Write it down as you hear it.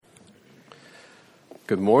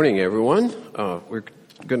Good morning, everyone. We're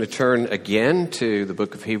going to turn again to the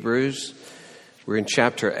book of Hebrews. We're in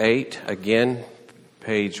chapter 8, again,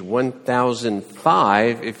 page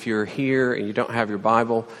 1005. If you're here and you don't have your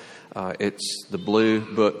Bible, it's the blue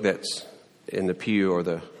book that's in the pew or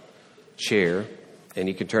the chair, and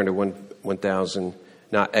you can turn to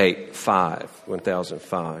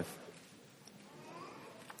 1005.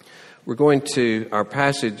 We're going to, our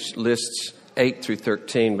passage lists 8 through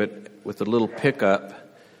 13, but with a little pickup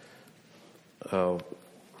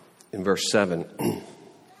in verse 7.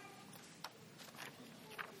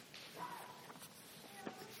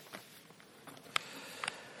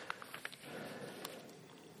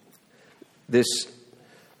 This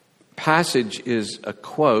passage is a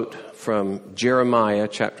quote from Jeremiah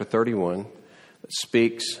chapter 31 that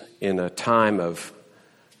speaks in a time of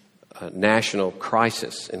national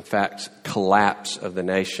crisis, in fact, collapse of the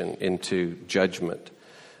nation into judgment.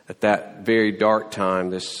 At that very dark time,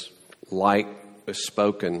 this light was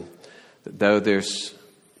spoken that though there's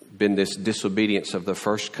been this disobedience of the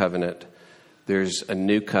first covenant, there's a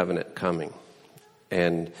new covenant coming.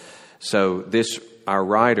 And so our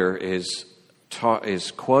writer is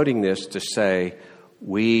quoting this to say,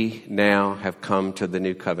 we now have come to the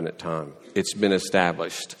new covenant time. It's been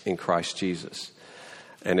established in Christ Jesus.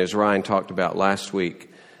 And as Ryan talked about last week,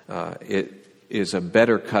 it is a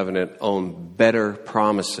better covenant on better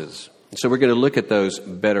promises. So we're going to look at those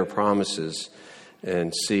better promises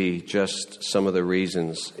and see just some of the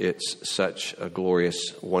reasons it's such a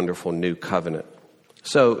glorious, wonderful new covenant.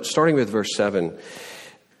 So starting with verse 7,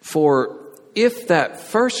 for if that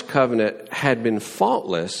first covenant had been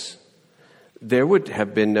faultless, there would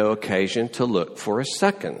have been no occasion to look for a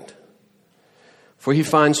second. For he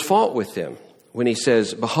finds fault with them when he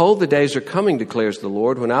says, behold, the days are coming, declares the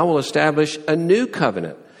Lord, when I will establish a new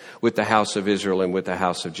covenant with the house of Israel and with the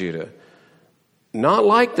house of Judah. Not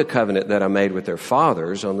like the covenant that I made with their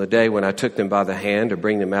fathers on the day when I took them by the hand to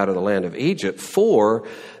bring them out of the land of Egypt, for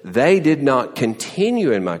they did not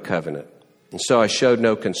continue in my covenant. And so I showed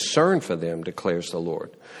no concern for them, declares the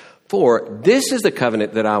Lord. For this is the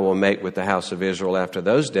covenant that I will make with the house of Israel after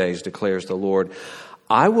those days, declares the Lord.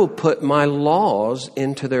 I will put my laws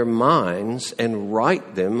into their minds and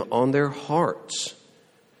write them on their hearts.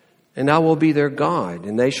 And I will be their God,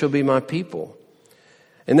 and they shall be my people.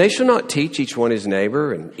 And they shall not teach each one his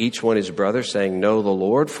neighbor and each one his brother, saying, know the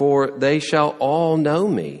Lord, for they shall all know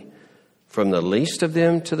me, from the least of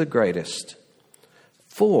them to the greatest.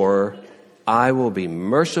 For I will be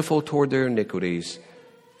merciful toward their iniquities,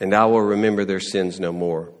 and I will remember their sins no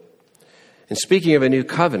more. And speaking of a new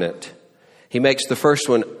covenant, he makes the first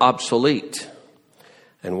one obsolete.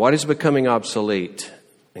 And what is becoming obsolete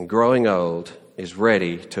and growing old is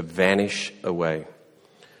ready to vanish away.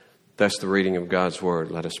 That's the reading of God's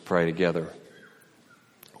word. Let us pray together.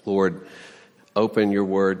 Lord, open your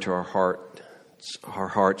word to our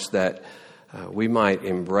hearts that we might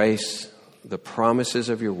embrace the promises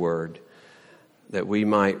of your word, that we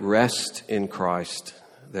might rest in Christ,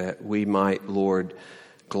 that we might, Lord,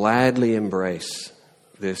 gladly embrace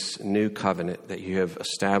this new covenant that you have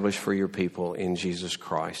established for your people in Jesus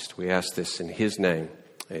Christ. We ask this in his name.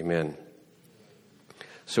 Amen.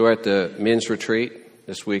 So we're at the men's retreat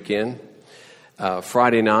this weekend.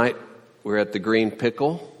 Friday night, we're at the Green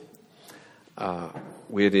Pickle.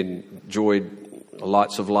 We had enjoyed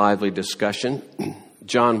lots of lively discussion.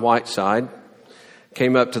 John Whiteside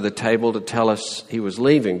came up to the table to tell us he was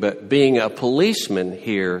leaving, but being a policeman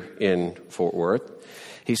here in Fort Worth,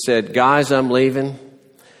 he said, guys, I'm leaving.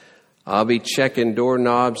 I'll be checking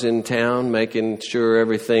doorknobs in town, making sure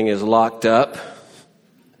everything is locked up.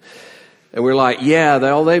 And we're like, yeah,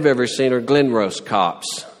 all they've ever seen are Glenrose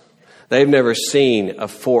cops. They've never seen a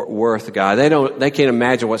Fort Worth guy. They can't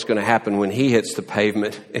imagine what's going to happen when he hits the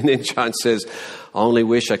pavement. And then John says, I only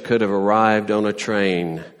wish I could have arrived on a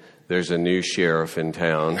train. There's a new sheriff in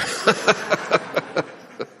town.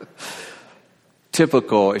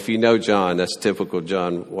 Typical, if you know John, that's typical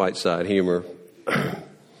John Whiteside humor.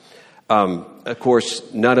 Of course,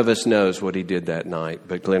 none of us knows what he did that night,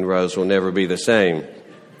 but Glenrose will never be the same.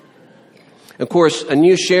 Of course, a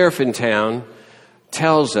new sheriff in town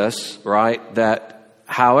tells us, right, that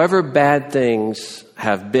however bad things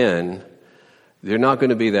have been, they're not going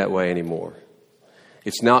to be that way anymore.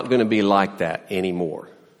 It's not going to be like that anymore.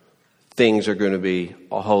 Things are going to be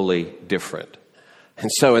wholly different.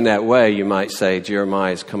 And so in that way, you might say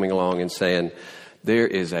Jeremiah is coming along and saying, there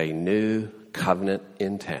is a new covenant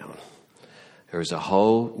in town. There's a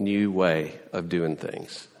whole new way of doing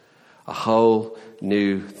things. A whole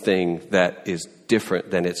new thing that is different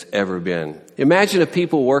than it's ever been. Imagine a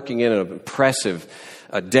people working in an oppressive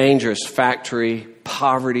a dangerous factory,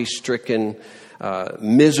 poverty-stricken,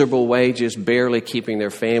 miserable wages, barely keeping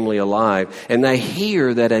their family alive. And they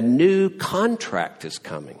hear that a new contract is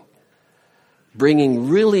coming, bringing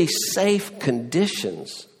really safe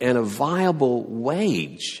conditions and a viable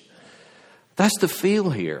wage. That's the feel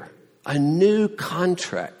here. A new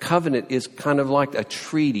contract. Covenant is kind of like a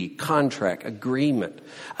treaty, contract, agreement.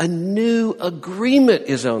 A new agreement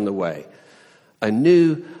is on the way. A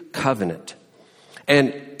new covenant.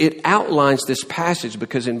 And it outlines this passage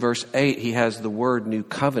because in verse 8 he has the word new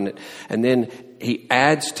covenant. And then he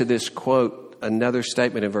adds to this quote another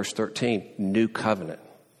statement in verse 13, new covenant.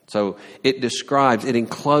 So it describes, it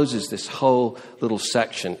encloses this whole little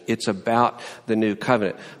section. It's about the new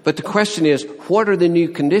covenant. But the question is, what are the new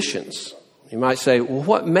conditions? You might say, well,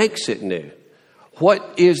 what makes it new?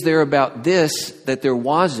 What is there about this that there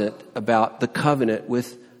wasn't about the covenant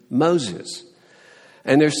with Moses?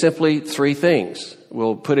 And there's simply three things.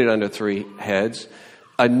 We'll put it under three heads.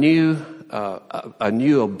 A new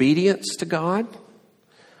obedience to God,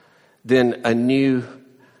 then a new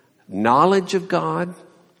knowledge of God,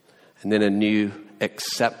 and then a new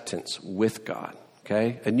acceptance with God.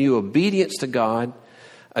 Okay, a new obedience to God,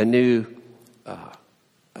 a new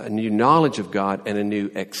knowledge of God, and a new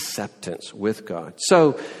acceptance with God.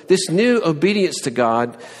 So this new obedience to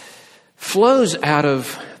God flows out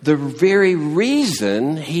of the very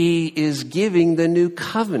reason he is giving the new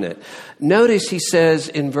covenant. Notice he says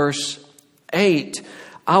in verse 8,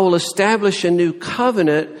 I will establish a new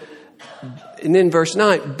covenant. And then verse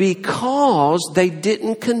 9, because they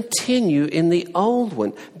didn't continue in the old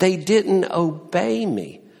one. They didn't obey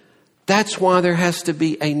me. That's why there has to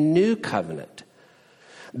be a new covenant.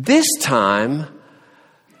 This time,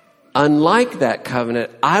 unlike that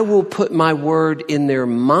covenant, I will put my word in their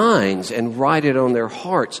minds and write it on their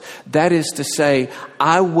hearts. That is to say,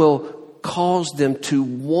 I will cause them to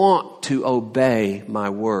want to obey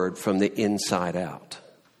my word from the inside out.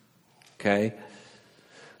 Okay?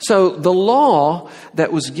 So the law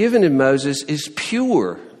that was given in Moses is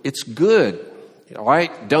pure. It's good. All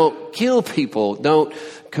right? Don't kill people. Don't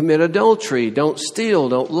commit adultery. Don't steal.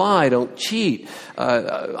 Don't lie. Don't cheat.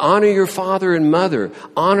 Honor your father and mother.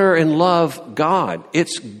 Honor and love God.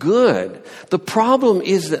 It's good. The problem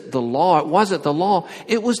is that the law, it wasn't the law,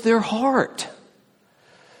 it was their heart.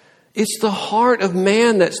 It's the heart of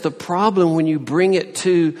man that's the problem when you bring it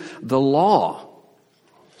to the law.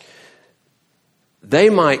 They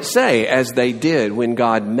might say, as they did when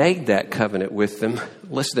God made that covenant with them,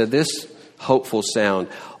 listen to this hopeful sound.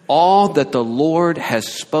 All that the Lord has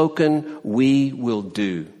spoken, we will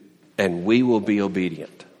do, and we will be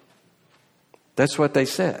obedient. That's what they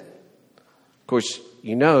said. Of course,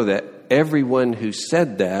 you know that everyone who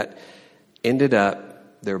said that ended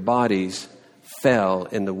up, their bodies fell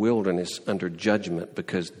in the wilderness under judgment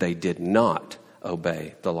because they did not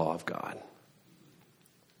obey the law of God.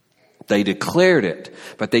 They declared it,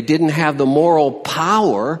 but they didn't have the moral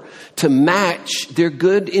power to match their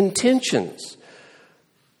good intentions.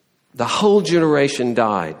 The whole generation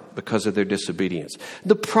died because of their disobedience.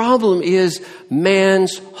 The problem is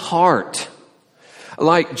man's heart.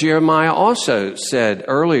 Like Jeremiah also said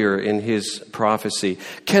earlier in his prophecy,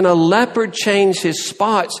 can a leopard change his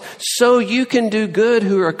spots so you can do good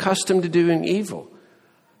who are accustomed to doing evil?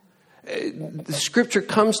 The scripture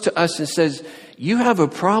comes to us and says, you have a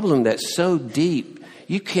problem that's so deep,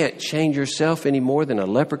 you can't change yourself any more than a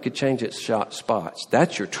leopard could change its spots.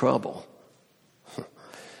 That's your trouble.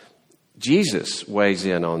 Jesus weighs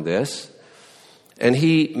in on this. And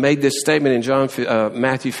he made this statement in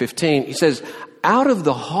Matthew 15. He says, out of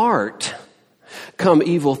the heart come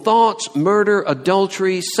evil thoughts, murder,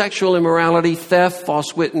 adultery, sexual immorality, theft,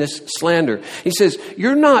 false witness, slander. He says,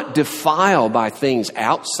 you're not defiled by things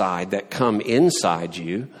outside that come inside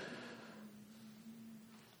you.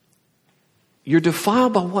 You're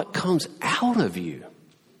defiled by what comes out of you.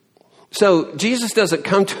 So Jesus doesn't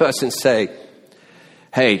come to us and say,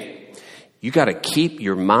 hey, you got to keep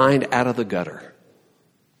your mind out of the gutter.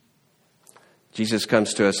 Jesus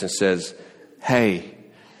comes to us and says, hey,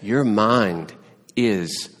 your mind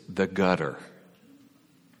is the gutter.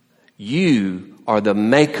 You are the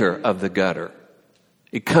maker of the gutter.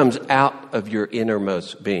 It comes out of your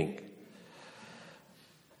innermost being.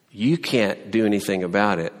 You can't do anything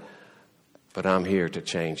about it, but I'm here to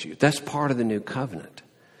change you. That's part of the new covenant.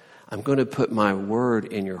 I'm going to put my word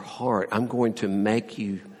in your heart. I'm going to make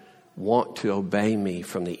you want to obey me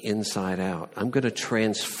from the inside out. I'm going to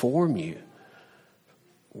transform you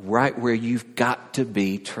right where you've got to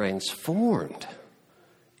be transformed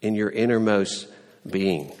in your innermost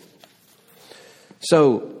being.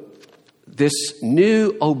 So this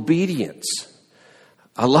new obedience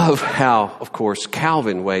I love how, of course,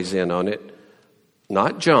 Calvin weighs in on it.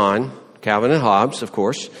 Not John, Calvin and Hobbes, of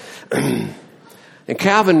course. And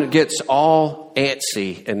Calvin gets all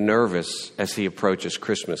antsy and nervous as he approaches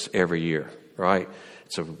Christmas every year, right?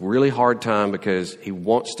 It's a really hard time because he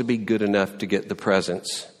wants to be good enough to get the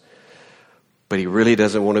presents, but he really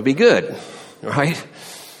doesn't want to be good, right?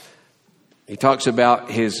 He talks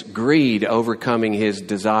about his greed overcoming his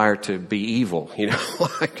desire to be evil,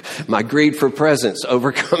 like my greed for presents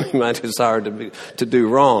overcoming my desire to do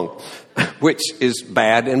wrong, which is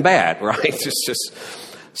bad and bad, right? It's just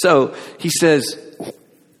so he says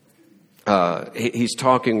he's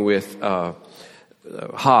talking with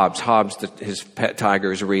Hobbes. Hobbes, his pet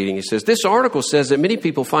tiger, is reading. He says, this article says that many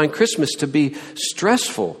people find Christmas to be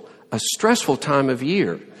a stressful time of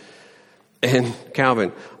year. And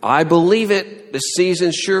Calvin, I believe it. This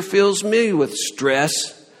season sure fills me with stress.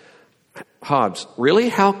 Hobbes, really?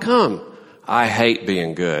 How come? I hate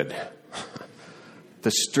being good. The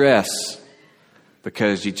stress,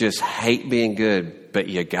 because you just hate being good, but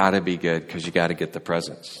you got to be good because you got to get the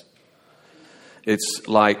presents. It's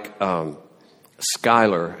like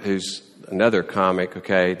Skylar, who's another comic,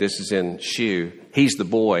 okay? This is in Shoe. He's the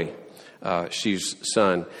boy. Shoe's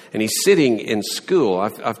son, and he's sitting in school.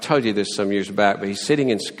 I've told you this some years back, but he's sitting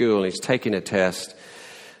in school and he's taking a test.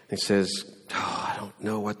 He says, I don't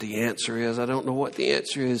know what the answer is. I don't know what the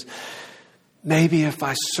answer is. Maybe if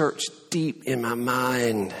I search deep in my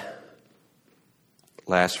mind.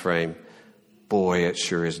 Last frame, boy, it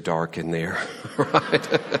sure is dark in there,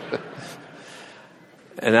 right?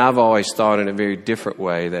 And I've always thought in a very different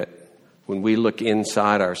way that when we look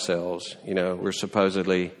inside ourselves, we're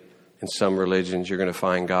supposedly, in some religions, you're going to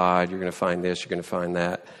find God, you're going to find this, you're going to find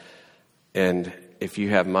that. And if you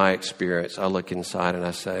have my experience, I look inside and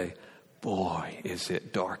I say, boy, is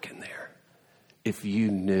it dark in there. If you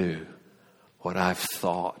knew what I've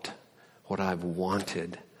thought, what I've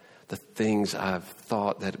wanted, the things I've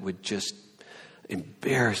thought that would just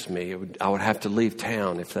embarrass me, I would have to leave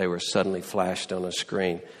town if they were suddenly flashed on a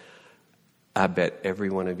screen. I bet every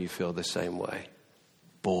one of you feel the same way.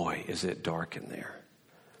 Boy, is it dark in there.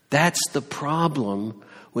 That's the problem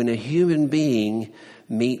when a human being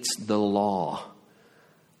meets the law.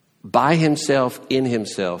 By himself, in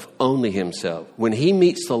himself, only himself. When he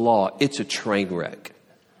meets the law, it's a train wreck.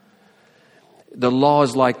 The law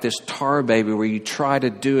is like this tar baby where you try to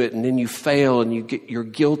do it and then you fail and you're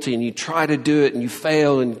guilty, and you try to do it and you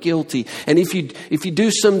fail and guilty. And if you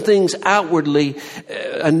do some things outwardly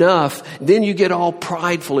enough, then you get all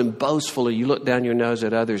prideful and boastful, and you look down your nose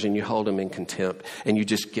at others and you hold them in contempt, and you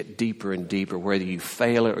just get deeper and deeper. Whether you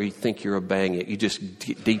fail it or you think you're obeying it, you just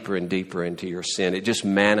get deeper and deeper into your sin. It just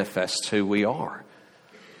manifests who we are.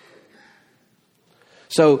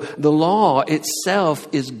 So the law itself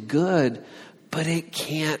is good, but it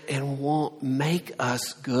can't and won't make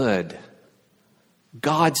us good.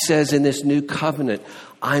 God says in this new covenant,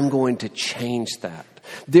 I'm going to change that.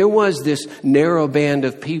 There was this narrow band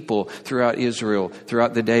of people throughout Israel,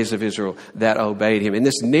 throughout the days of Israel, that obeyed him. In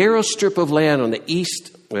this narrow strip of land on the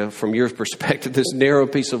east, well, from your perspective, this narrow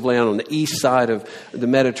piece of land on the east side of the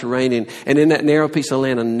Mediterranean, and in that narrow piece of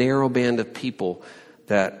land, a narrow band of people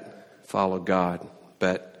that follow God.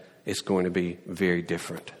 But it's going to be very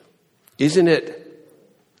different. Isn't it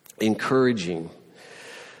encouraging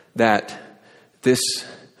that this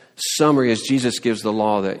summary, as Jesus gives the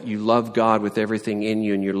law, that you love God with everything in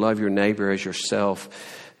you and you love your neighbor as yourself,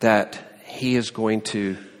 that he is going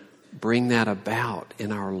to bring that about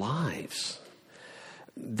in our lives?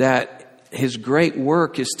 That his great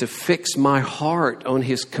work is to fix my heart on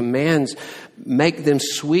his commands, make them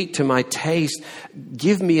sweet to my taste,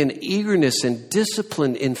 give me an eagerness and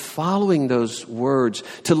discipline in following those words,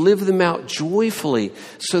 to live them out joyfully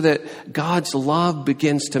so that God's love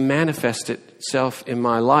begins to manifest itself in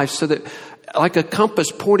my life, so that like a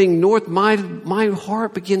compass pointing north, my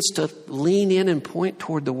heart begins to lean in and point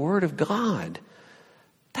toward the Word of God.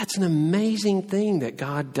 That's an amazing thing that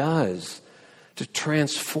God does to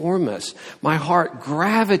transform us. My heart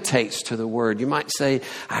gravitates to the Word. You might say,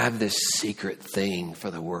 I have this secret thing for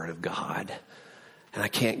the Word of God, and I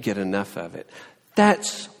can't get enough of it.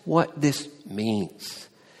 That's what this means.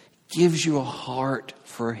 It gives you a heart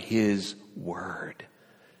for His Word.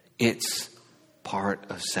 It's part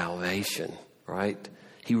of salvation, right?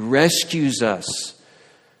 He rescues us.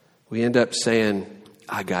 We end up saying,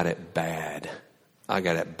 I got it bad. I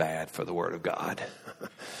got it bad for the Word of God.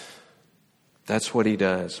 That's what He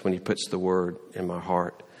does when He puts the Word in my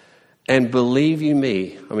heart. And believe you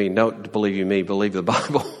me, don't believe you me, believe the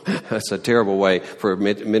Bible. That's a terrible way for a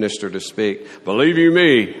minister to speak. Believe you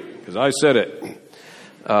me, because I said it.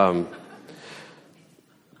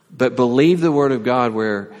 But believe the word of God,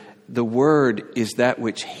 where the word is that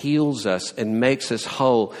which heals us and makes us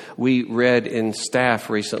whole. We read in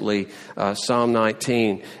staff recently, Psalm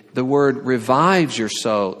 19. The word revives your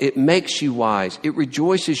soul. It makes you wise. It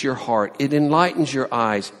rejoices your heart. It enlightens your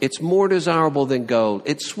eyes. It's more desirable than gold.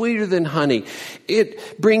 It's sweeter than honey.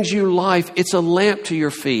 It brings you life. It's a lamp to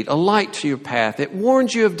your feet, a light to your path. It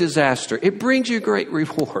warns you of disaster. It brings you great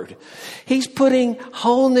reward. He's putting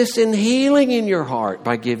wholeness and healing in your heart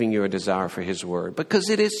by giving you a desire for His word, because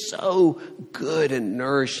it is so good and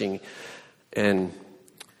nourishing and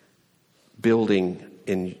building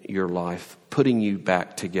in your life, putting you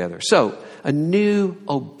back together. So, a new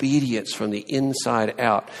obedience from the inside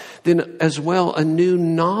out. Then as well, a new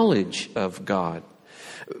knowledge of God.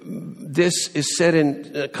 This is said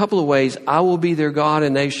in a couple of ways. I will be their God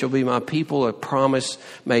and they shall be my people, a promise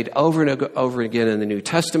made over and over again in the New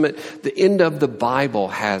Testament. The end of the Bible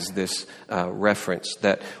has this reference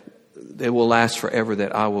that it will last forever,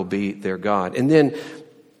 that I will be their God. And then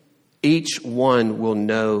each one will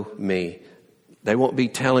know me. They won't be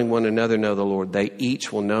telling one another, know the Lord. They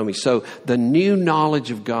each will know me. So the new knowledge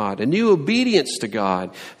of God, a new obedience to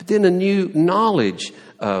God, but then a new knowledge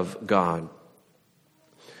of God.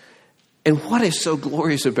 And what is so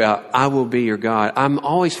glorious about I will be your God? I'm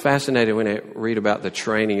always fascinated when I read about the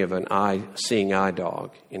training of an seeing eye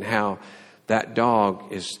dog, and how that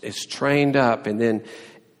dog is trained up, and then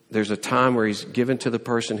there's a time where he's given to the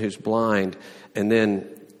person who's blind, and then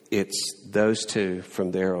it's those two from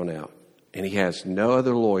there on out. And he has no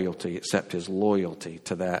other loyalty except his loyalty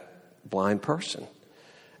to that blind person.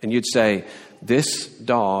 And you'd say, this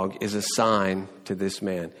dog is a sign to this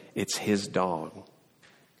man. It's his dog.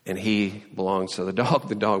 And he belongs to the dog.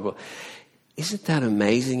 The dog will. Isn't that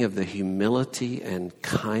amazing of the humility and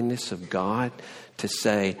kindness of God to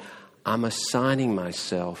say, I'm assigning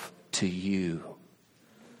myself to you.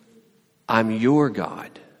 I'm your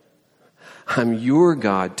God. I'm your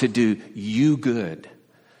God to do you good.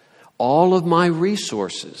 All of my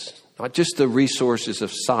resources, not just the resources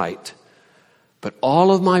of sight, but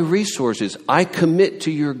all of my resources, I commit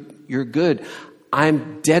to your good.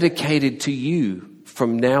 I'm dedicated to you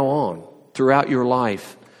from now on, throughout your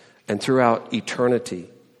life and throughout eternity.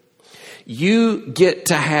 You get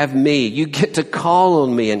to have me. You get to call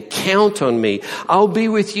on me and count on me. I'll be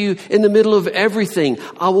with you in the middle of everything.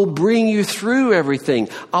 I will bring you through everything.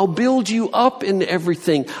 I'll build you up in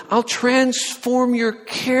everything. I'll transform your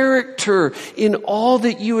character in all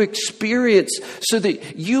that you experience, so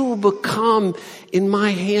that you will become, in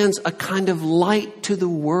my hands, a kind of light to the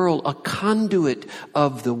world, a conduit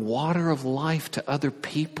of the water of life to other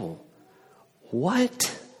people.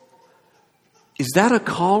 What? Is that a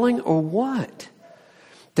calling or what?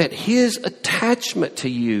 That His attachment to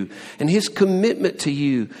you and His commitment to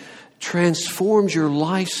you transforms your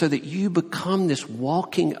life so that you become this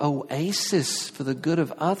walking oasis for the good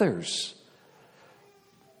of others.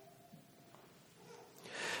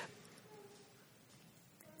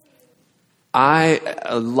 I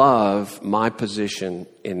love my position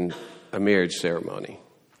in a marriage ceremony.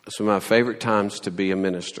 It's one of my favorite times to be a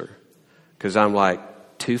minister, because I'm like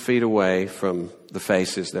 2 feet away from the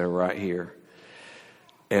faces that are right here.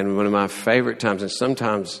 And one of my favorite times, and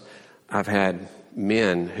sometimes I've had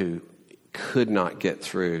men who could not get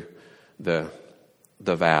through the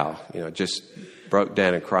vow, just broke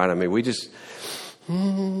down and cried. I mean, we just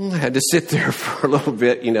had to sit there for a little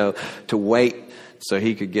bit, to wait so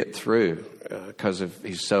he could get through, because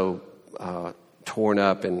he's so torn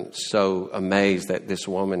up and so amazed that this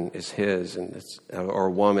woman is his, or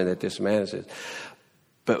a woman that this man is his.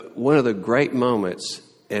 But one of the great moments,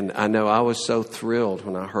 and I know I was so thrilled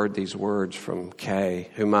when I heard these words from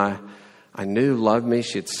Kay, whom I knew loved me.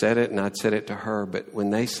 She had said it, and I'd said it to her. But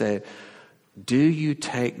when they said, do you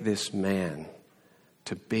take this man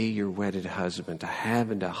to be your wedded husband, to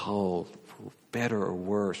have and to hold, for better or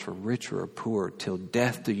worse, for richer or poorer, till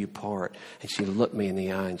death do you part? And she looked me in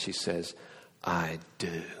the eye and she says, I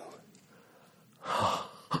do.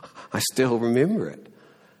 I still remember it.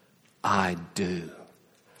 I do.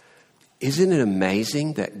 Isn't it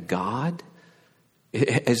amazing that God,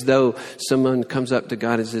 as though someone comes up to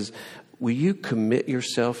God and says, will you commit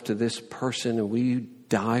yourself to this person, and will you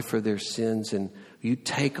die for their sins, and you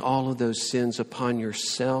take all of those sins upon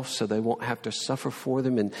yourself so they won't have to suffer for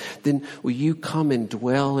them, and then will you come and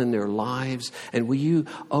dwell in their lives, and will you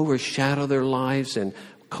overshadow their lives and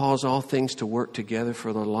cause all things to work together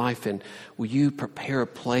for their life, and will you prepare a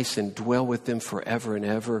place and dwell with them forever and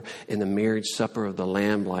ever in the marriage supper of the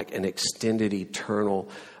Lamb, like an extended eternal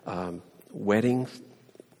wedding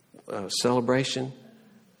celebration?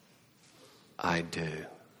 I do.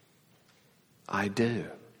 I do.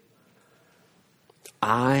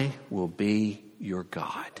 I will be your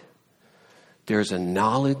God. There's a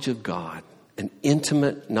knowledge of God, an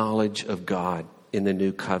intimate knowledge of God in the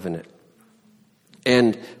new covenant.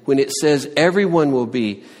 And when it says everyone will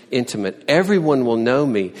be intimate, everyone will know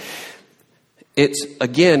me, it's,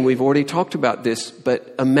 again, we've already talked about this,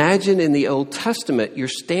 but imagine in the Old Testament, you're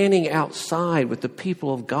standing outside with the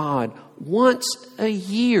people of God once a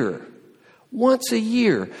year. Once a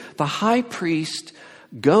year, the high priest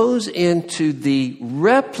goes into the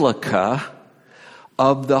replica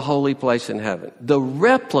of the holy place in heaven, the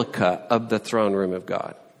replica of the throne room of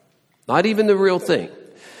God. Not even the real thing.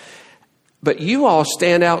 But you all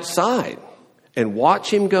stand outside and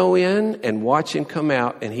watch him go in and watch him come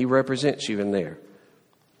out, and he represents you in there.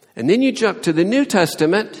 And then you jump to the New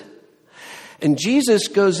Testament, and Jesus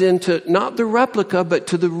goes into not the replica, but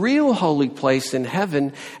to the real holy place in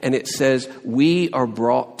heaven, and it says, we are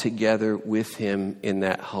brought together with him in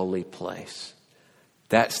that holy place.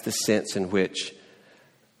 That's the sense in which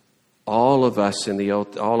all of us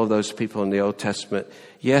all of those people in the Old Testament,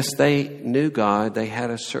 yes, they knew God. They had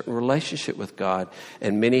a certain relationship with God.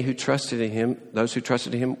 And many who trusted in him, those who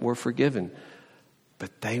trusted in him were forgiven.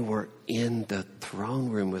 But they were in the throne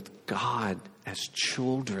room with God as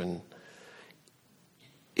children,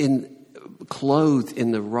 clothed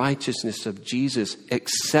in the righteousness of Jesus,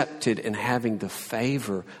 accepted and having the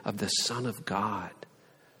favor of the Son of God.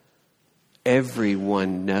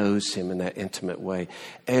 Everyone knows him in that intimate way.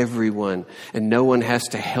 Everyone. And no one has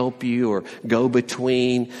to help you or go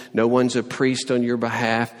between. No one's a priest on your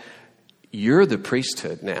behalf. You're the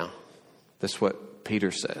priesthood now. That's what Peter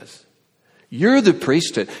says. You're the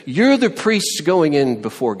priesthood. You're the priests going in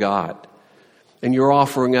before God. And you're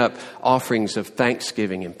offering up offerings of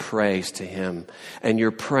thanksgiving and praise to him. And you're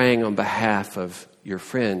praying on behalf of your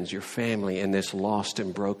friends, your family in this lost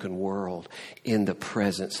and broken world in the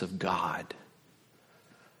presence of God.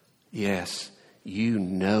 Yes, you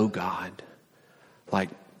know God. Like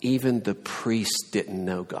even the priests didn't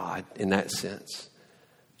know God in that sense.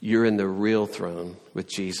 You're in the real throne with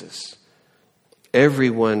Jesus.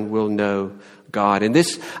 Everyone will know God. And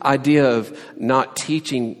this idea of not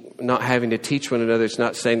having to teach one another, it's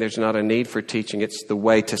not saying there's not a need for teaching. It's the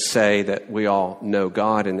way to say that we all know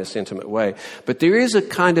God in this intimate way. But there is a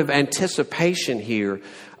kind of anticipation here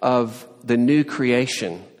of the new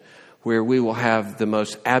creation where we will have the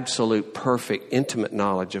most absolute, perfect, intimate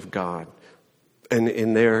knowledge of God. And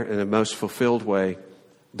in the most fulfilled way,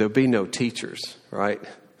 there'll be no teachers, right?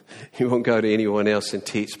 You won't go to anyone else and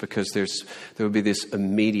teach because there will be this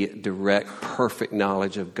immediate, direct, perfect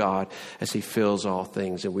knowledge of God as he fills all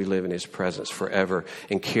things and we live in his presence forever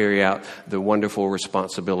and carry out the wonderful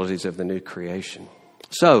responsibilities of the new creation.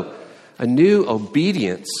 So, a new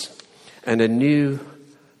obedience and a new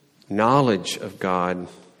knowledge of God.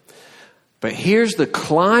 But here's the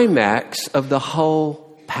climax of the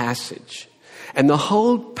whole passage. And the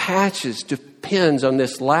whole passage depends on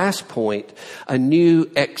this last point, a new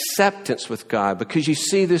acceptance with God. Because you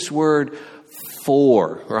see this word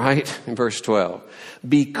for, right? In verse 12.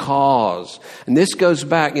 Because. And this goes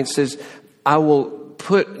back and says, I will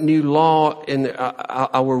put new law in,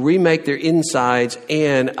 I will remake their insides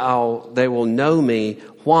and they will know me.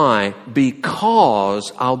 Why?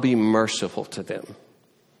 Because I'll be merciful to them.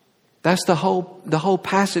 That's the whole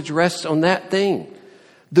passage rests on that thing.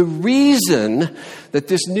 The reason that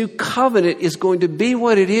this new covenant is going to be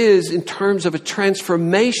what it is in terms of a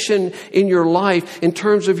transformation in your life, in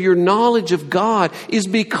terms of your knowledge of God, is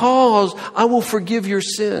because I will forgive your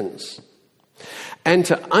sins. And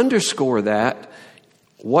to underscore that,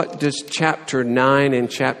 what does chapter 9 and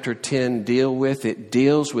chapter 10 deal with? It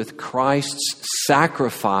deals with Christ's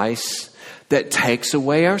sacrifice that takes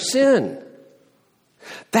away our sin.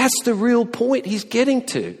 That's the real point he's getting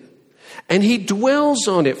to. And he dwells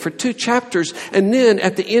on it for 2 chapters. And then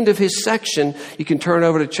at the end of his section, you can turn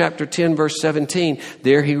over to chapter 10, verse 17.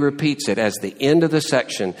 There he repeats it as the end of the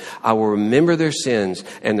section. I will remember their sins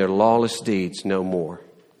and their lawless deeds no more.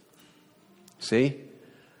 See?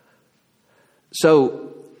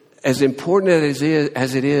 So, as important as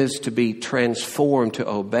it is to be transformed, to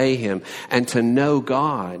obey him, and to know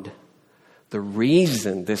God, the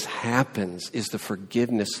reason this happens is the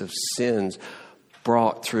forgiveness of sins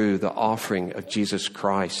brought through the offering of Jesus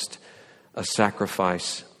Christ, a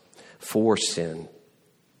sacrifice for sin.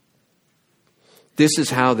 This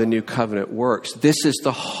is how the new covenant works. This is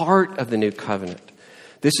the heart of the new covenant.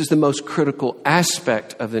 This is the most critical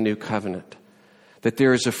aspect of the new covenant, that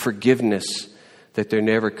there is a forgiveness that there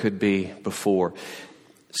never could be before.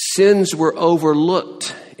 Sins were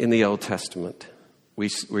overlooked in the Old Testament.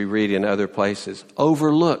 We read in other places,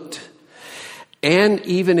 overlooked. And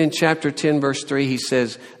even in chapter 10, verse 3, he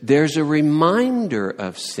says, there's a reminder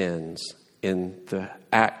of sins in the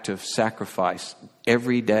act of sacrifice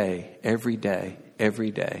every day, every day, every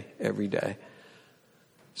day, every day.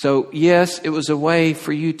 So, yes, it was a way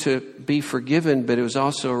for you to be forgiven, but it was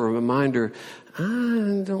also a reminder,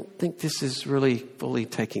 I don't think this is really fully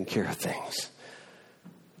taking care of things.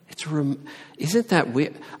 Isn't that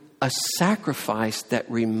weird? A sacrifice that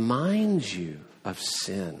reminds you of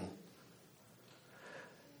sin.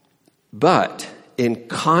 But in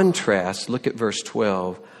contrast, look at verse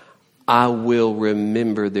 12. I will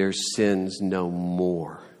remember their sins no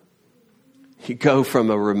more. You go from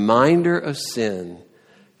a reminder of sin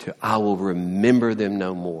to I will remember them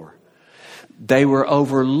no more. They were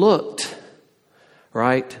overlooked,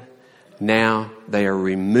 right? Now they are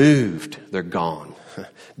removed. They're gone.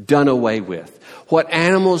 Done away with. What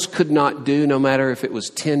animals could not do, no matter if it was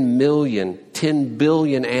 10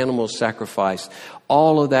 billion animals sacrificed,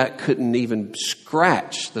 all of that couldn't even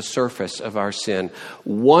scratch the surface of our sin.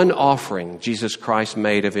 One offering Jesus Christ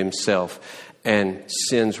made of himself, and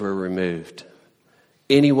sins were removed.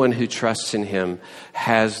 Anyone who trusts in him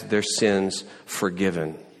has their sins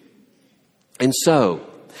forgiven. And so,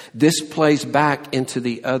 this plays back into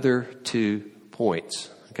the other 2 points,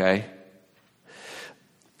 okay?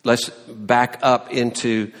 Let's back up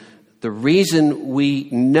into the reason we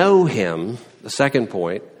know him, the second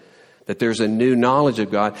point, that there's a new knowledge of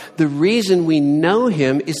God. The reason we know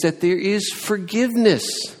him is that there is forgiveness.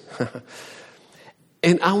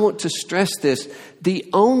 And I want to stress this. The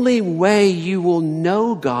only way you will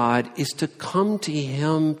know God is to come to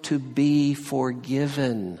him to be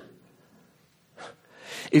forgiven.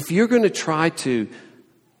 If you're going to try to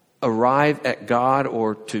arrive at God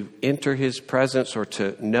or to enter his presence or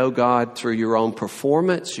to know God through your own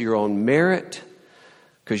performance, your own merit,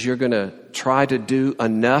 because you're going to try to do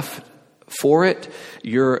enough for it,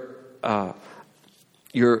 you're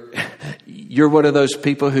one of those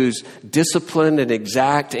people who's disciplined and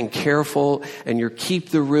exact and careful, and you keep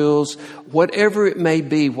the rules, whatever it may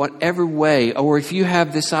be, whatever way. Or if you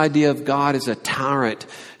have this idea of God as a tyrant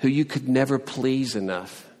who you could never please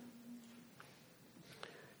enough,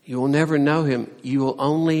 you will never know him. You will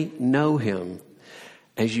only know him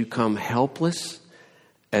as you come helpless,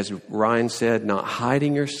 as Ryan said, not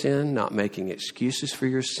hiding your sin, not making excuses for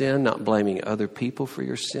your sin, not blaming other people for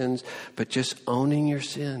your sins, but just owning your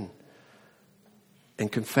sin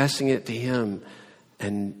and confessing it to him.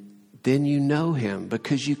 And then you know him,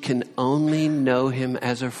 because you can only know him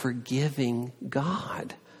as a forgiving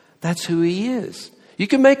God. That's who he is. You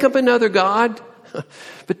can make up another God,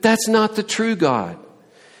 but that's not the true God.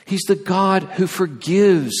 He's the God who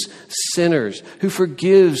forgives sinners, who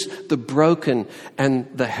forgives the broken and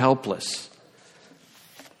the helpless.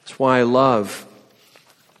 That's why I love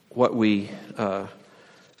what we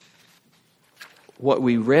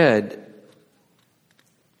read,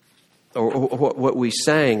 or what we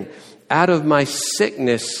sang. Out of my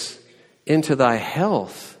sickness into thy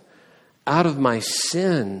health, out of my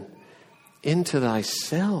sin into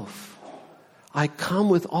thyself. I come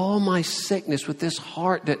with all my sickness, with this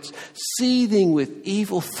heart that's seething with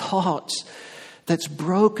evil thoughts, that's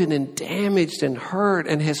broken and damaged and hurt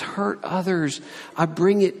and has hurt others. I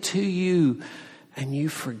bring it to you, and you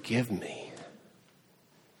forgive me.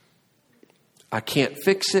 I can't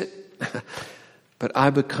fix it, but I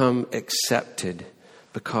become accepted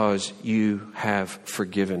because you have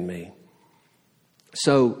forgiven me.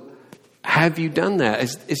 So, have you done that?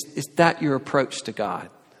 Is that your approach to God?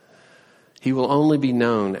 He will only be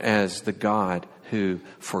known as the God who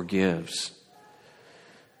forgives.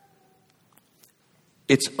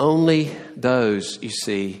 It's only those, you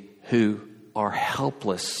see, who are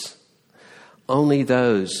helpless. Only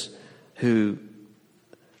those who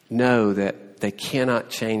know that they cannot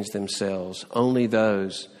change themselves. Only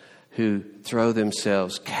those who throw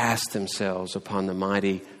themselves, cast themselves upon the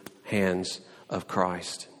mighty hands of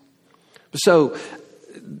Christ. So,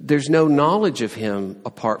 there's no knowledge of him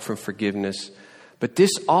apart from forgiveness. But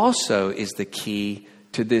this also is the key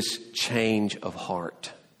to this change of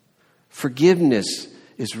heart. Forgiveness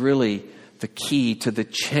is really the key to the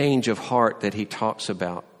change of heart that he talks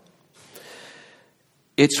about.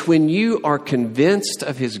 It's when you are convinced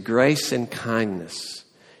of his grace and kindness.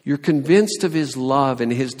 You're convinced of his love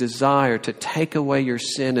and his desire to take away your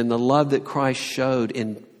sin, and the love that Christ showed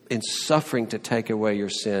in suffering to take away your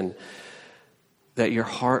sin, that your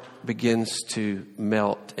heart begins to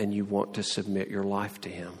melt and you want to submit your life to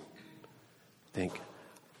him. Think,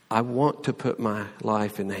 I want to put my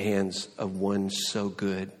life in the hands of one so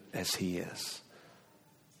good as he is.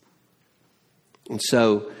 And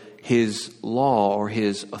so his law or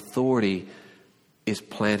his authority is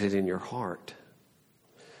planted in your heart.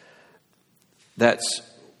 That's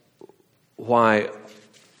why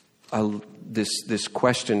this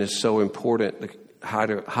question is so important.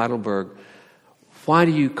 Heidelberg, why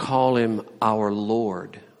do you call him our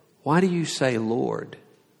Lord? Why do you say Lord?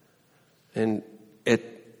 And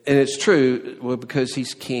it's true, well, because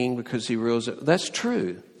he's king, because he rules. That's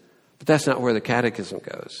true. But that's not where the catechism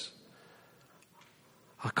goes.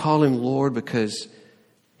 I call him Lord because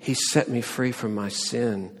he set me free from my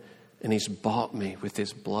sin and he's bought me with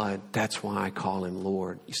his blood. That's why I call him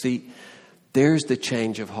Lord. You see, there's the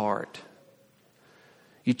change of heart.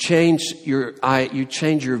 You change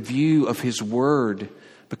your view of his word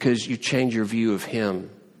because you change your view of him.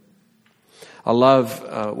 I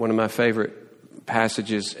love one of my favorite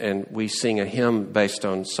passages, and we sing a hymn based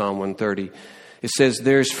on Psalm 130. It says,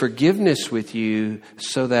 there's forgiveness with you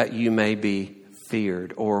so that you may be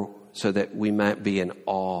feared, or so that we might be in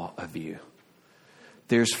awe of you.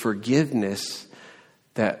 There's forgiveness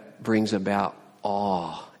that brings about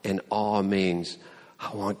awe, and awe means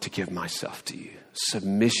I want to give myself to you,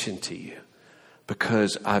 submission to you,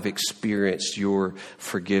 because I've experienced your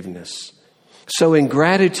forgiveness. So in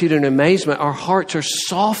gratitude and amazement, our hearts are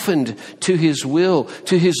softened to his will,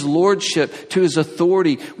 to his lordship, to his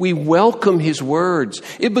authority. We welcome his words.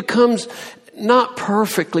 It becomes not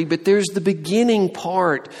perfectly, but there's the beginning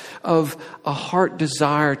part of a heart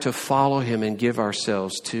desire to follow him and give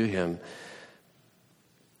ourselves to him.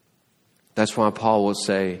 That's why Paul will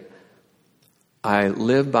say, I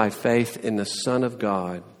live by faith in the Son of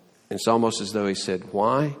God. And it's almost as though he said,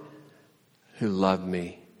 why? Who loved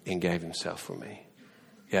me and gave himself for me.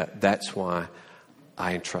 Yeah, that's why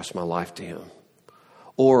I entrust my life to him.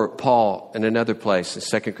 Or Paul in another place in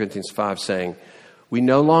 2 Corinthians 5 saying, we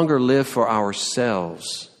no longer live for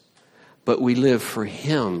ourselves, but we live for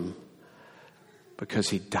him because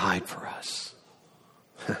he died for us.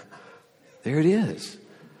 There it is.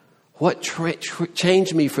 What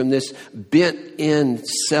changed me from this bent-in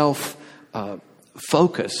self-focus?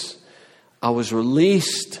 I was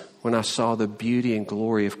released when I saw the beauty and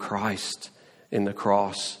glory of Christ in the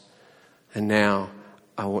cross. And now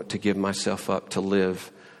I want to give myself up to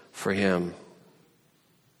live for him.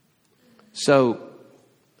 So,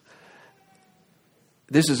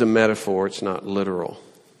 this is a metaphor. It's not literal.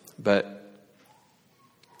 But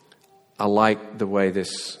I like the way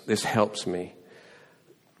this helps me.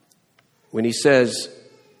 When he says,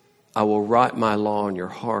 I will write my law in your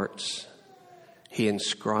hearts, he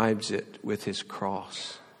inscribes it with his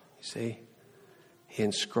cross. You see? He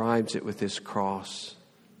inscribes it with his cross.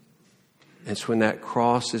 And it's when that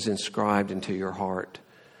cross is inscribed into your heart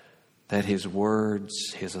that his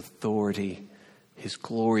words, his authority, his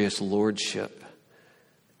glorious lordship,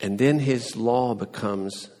 and then his law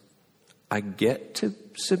becomes, I get to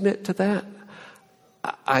submit to that.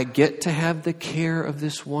 I get to have the care of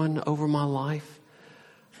this one over my life.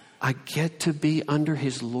 I get to be under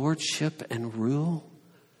his lordship and rule.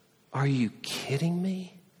 Are you kidding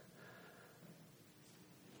me?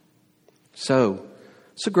 So,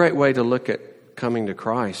 it's a great way to look at coming to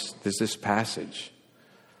Christ, is this passage.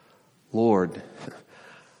 Lord,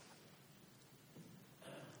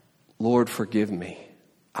 forgive me.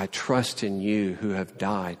 I trust in you who have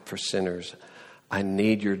died for sinners. I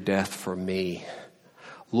need your death for me.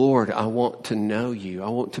 Lord, I want to know you. I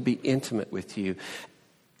want to be intimate with you.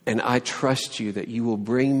 And I trust you that you will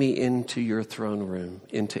bring me into your throne room,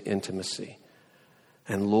 into intimacy.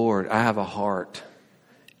 And Lord, I have a heart.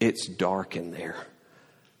 It's dark in there.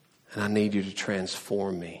 And I need you to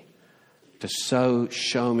transform me. To so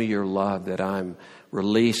show me your love that I'm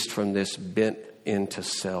released from this bent into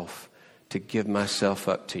self. To give myself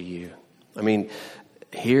up to you. I mean,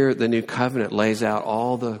 here the new covenant lays out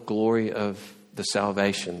all the glory of the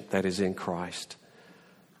salvation that is in Christ.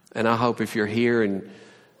 And I hope if you're here and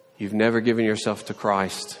you've never given yourself to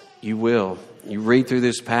Christ, you will. You read through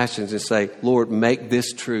this passage and say, Lord, make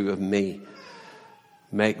this true of me.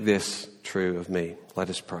 Make this true of me. Let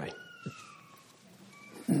us pray.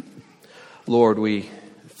 Lord, we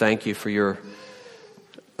thank you for your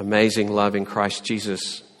amazing love in Christ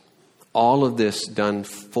Jesus. All of this done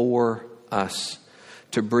for us,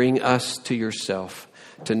 to bring us to yourself,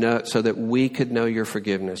 to know, so that we could know your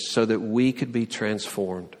forgiveness, so that we could be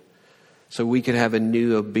transformed, so we could have a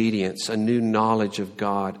new obedience, a new knowledge of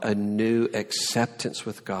God, a new acceptance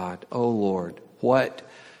with God. Oh Lord, what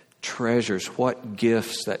treasures, what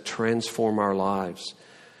gifts that transform our lives.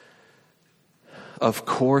 Of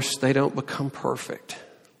course, they don't become perfect.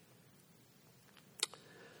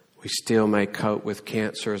 We still may cope with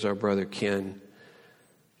cancer as our brother Ken.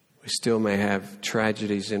 We still may have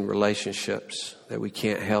tragedies in relationships that we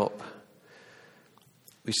can't help.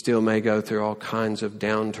 We still may go through all kinds of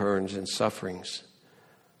downturns and sufferings.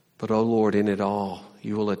 But, oh Lord, in it all,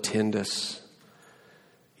 you will attend us.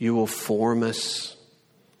 You will form us.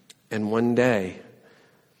 And one day,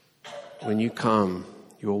 when you come,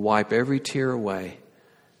 you will wipe every tear away.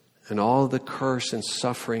 And all the curse and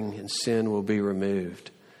suffering and sin will be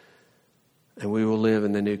removed. And we will live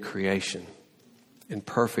in the new creation in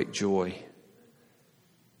perfect joy.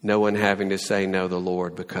 No one having to say, know the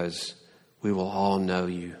Lord, because we will all know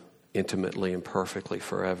you intimately and perfectly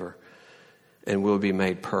forever. And we'll be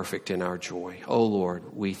made perfect in our joy. Oh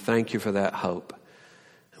Lord, we thank you for that hope.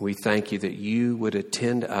 And we thank you that you would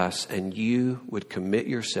attend us and you would commit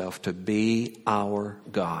yourself to be our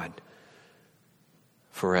God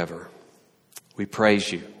forever. We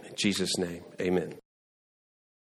praise you. In Jesus' name, amen.